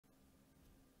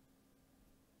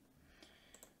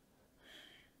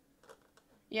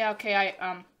Yeah, okay,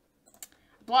 I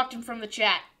blocked him from the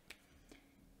chat.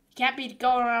 Can't be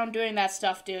going around doing that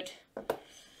stuff, dude.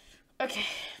 Okay,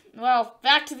 well,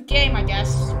 back to the game, I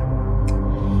guess.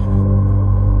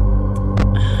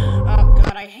 Oh,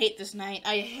 God, I hate this night.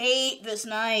 I hate this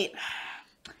night.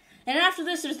 And after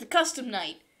this, there's the custom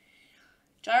night.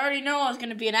 Which I already know is going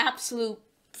to be an absolute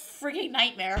freaking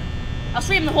nightmare. I'll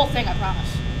stream the whole thing, I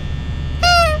promise.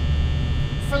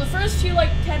 For the first few,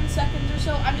 like, 10 seconds or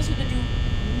so, I'm just going to do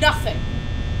nothing.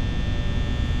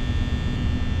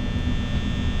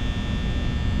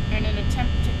 In an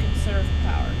attempt to conserve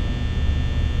power.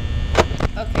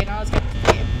 Okay, now let's get to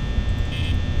the game.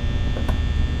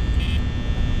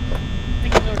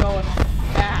 Things are going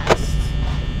fast.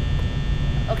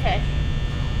 Okay.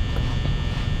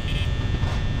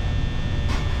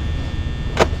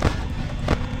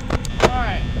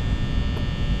 Alright.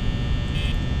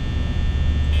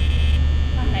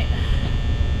 Alright.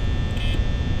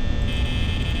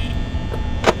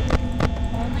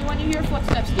 Only when you hear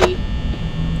footsteps, D.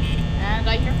 And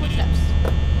I hear footsteps.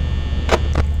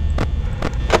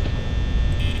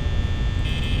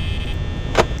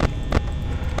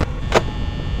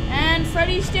 And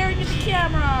Freddy's staring at the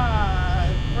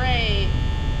camera. Great.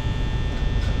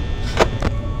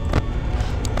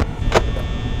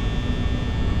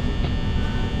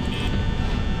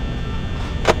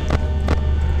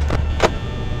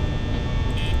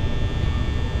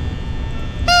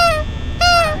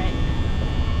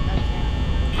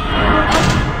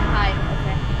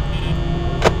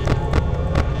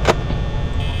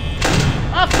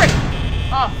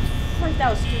 That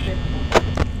was stupid.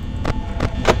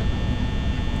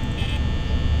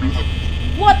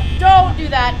 What? Don't do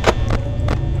that.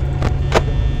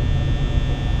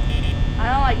 I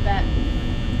don't like that.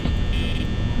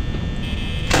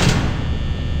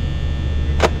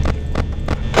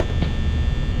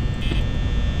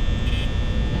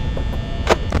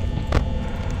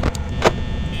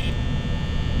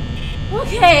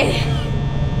 Okay.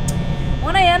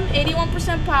 1 AM,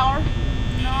 81% power.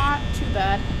 Not too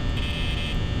bad.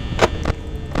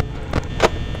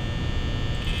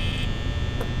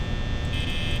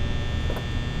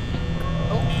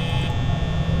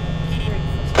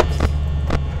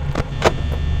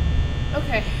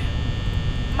 Okay.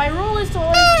 My rule is to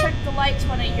always check the lights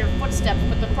when I hear footsteps,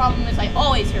 but the problem is I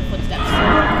always hear footsteps.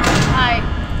 Hi.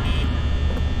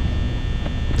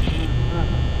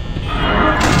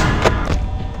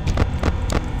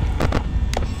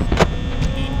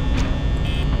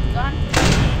 Gone?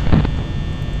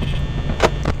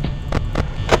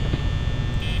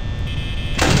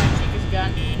 My cheek is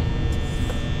gone.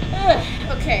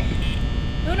 Ugh, okay.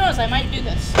 Who knows, I might do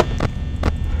this.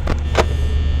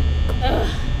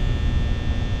 Ugh.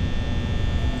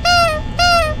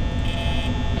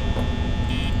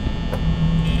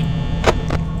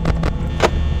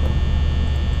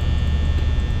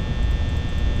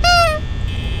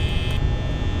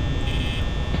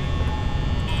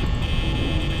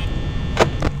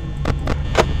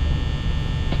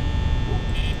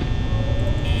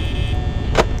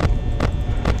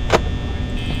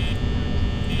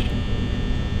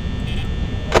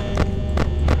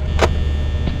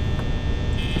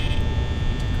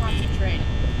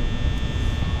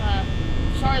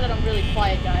 Sorry that I'm really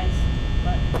quiet, guys,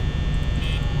 but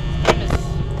this game is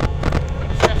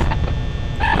stressful.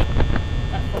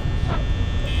 Gotta focus.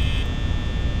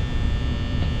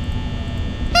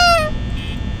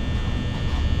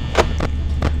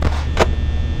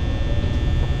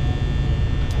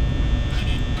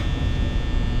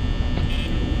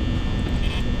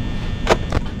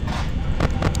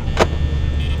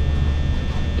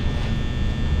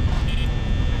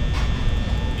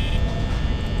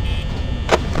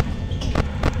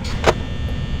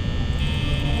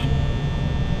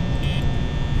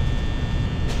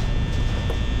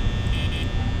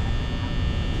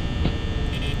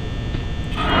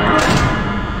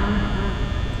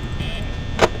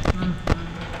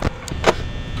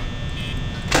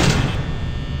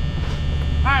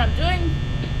 Alright, I'm doing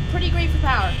pretty great for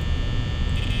power.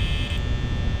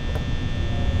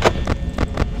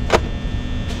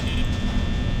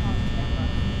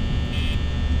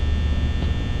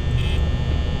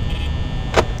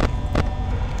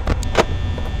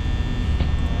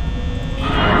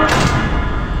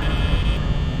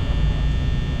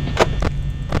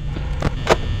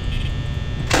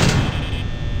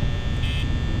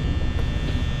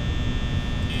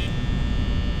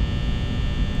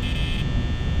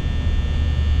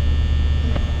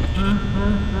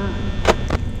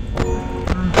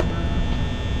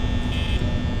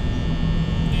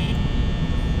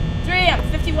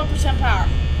 Power.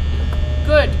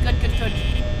 Good, good, good, good.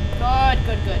 Good,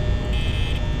 good, good.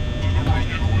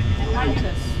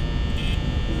 Focus.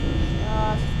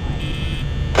 Just fine.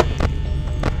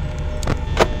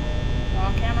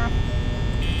 Wrong camera.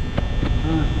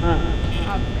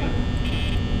 Oh, great.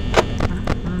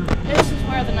 This is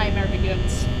where the nightmare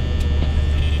begins.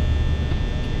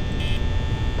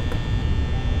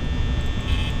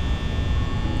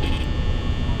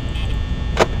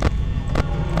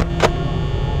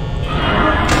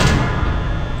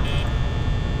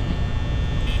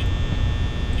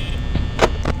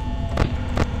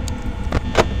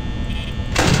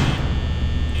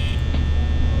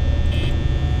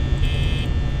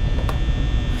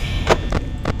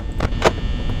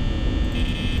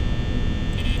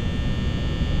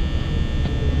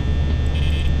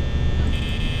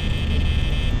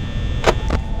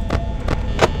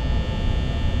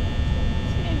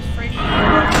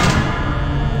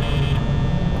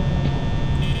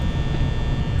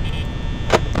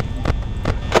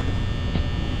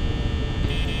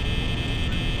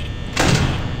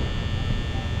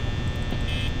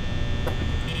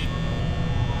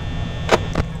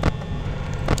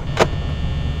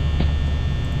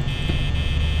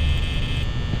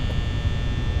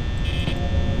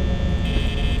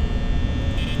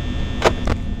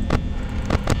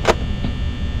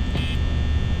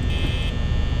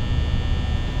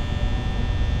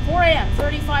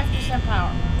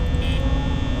 Power.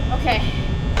 Okay.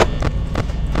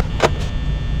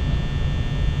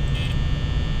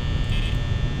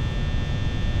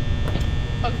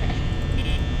 Okay.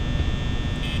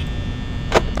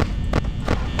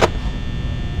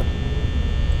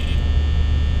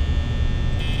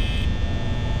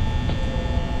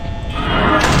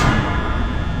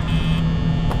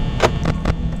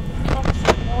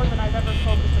 Focusing more than I've ever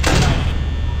focused in my life.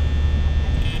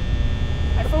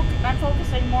 I'm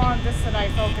focusing more on this than I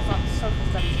focus on social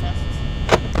studies tests.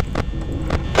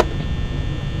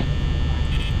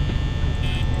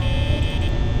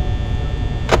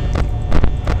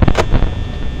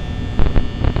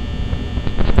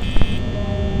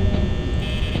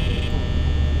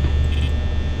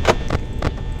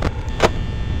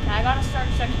 Okay, I gotta start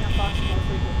checking on Fox more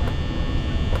frequently.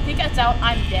 If he gets out,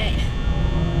 I'm dead.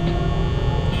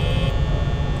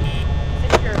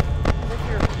 If you're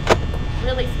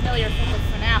really familiar with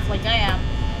FNAF like I am,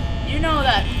 you know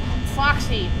that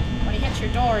Foxy, when he hits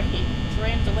your door, he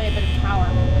drains away a bit of power.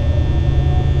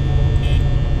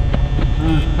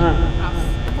 I'm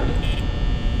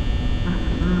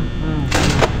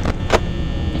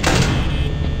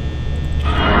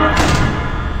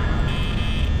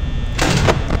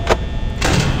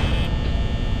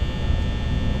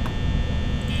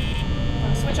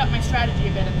gonna switch up my strategy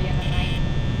a bit at the end of the night.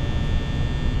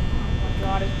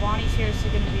 God, is Bonnie's here, so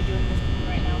going to be doing this to me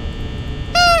right now.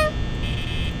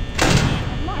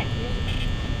 Never mind, he isn't.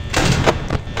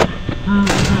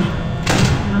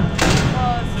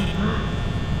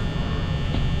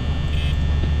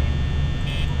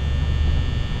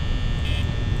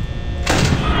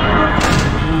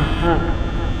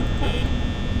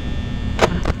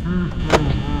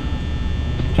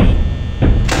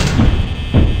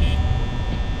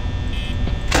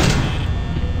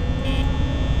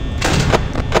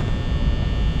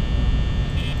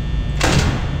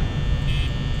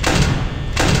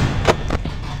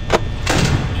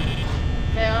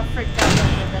 Freaked out a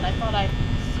little bit. I thought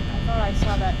I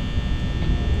saw that.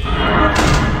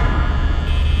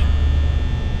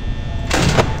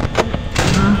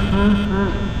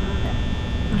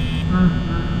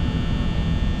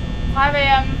 5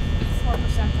 a.m.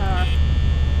 4% power.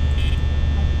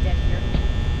 Might be dead here.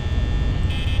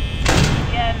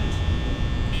 The end.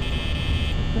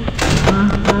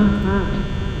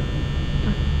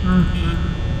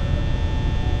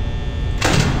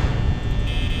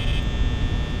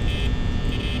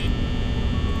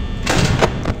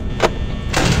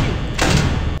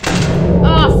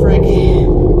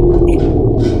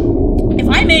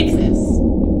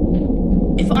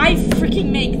 If I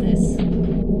freaking make this.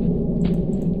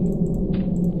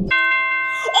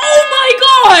 Oh my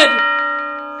god!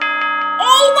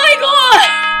 Oh my god!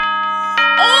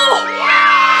 Oh!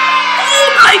 Oh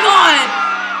my god!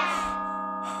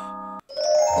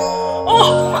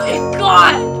 Oh my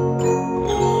god!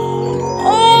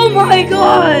 Oh my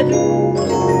god!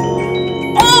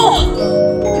 Oh!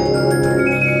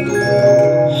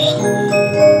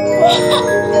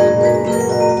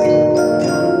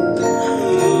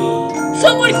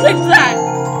 Someone clip that!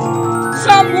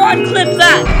 Someone clip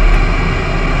that!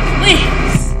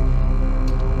 Please!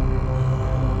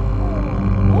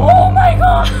 Oh my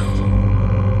god!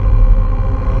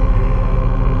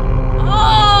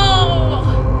 Oh!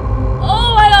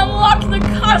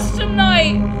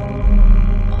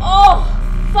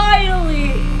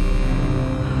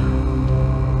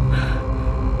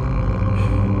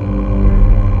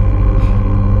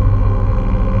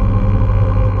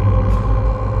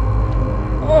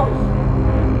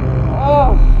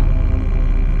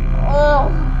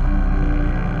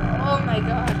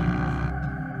 God.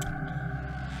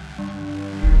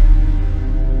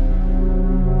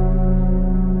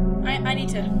 I need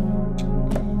to...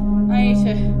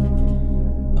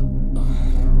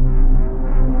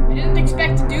 I didn't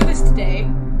expect to do this today.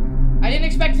 I didn't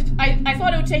expect it... I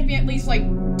thought it would take me at least, like,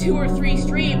 2 or 3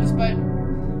 streams, but...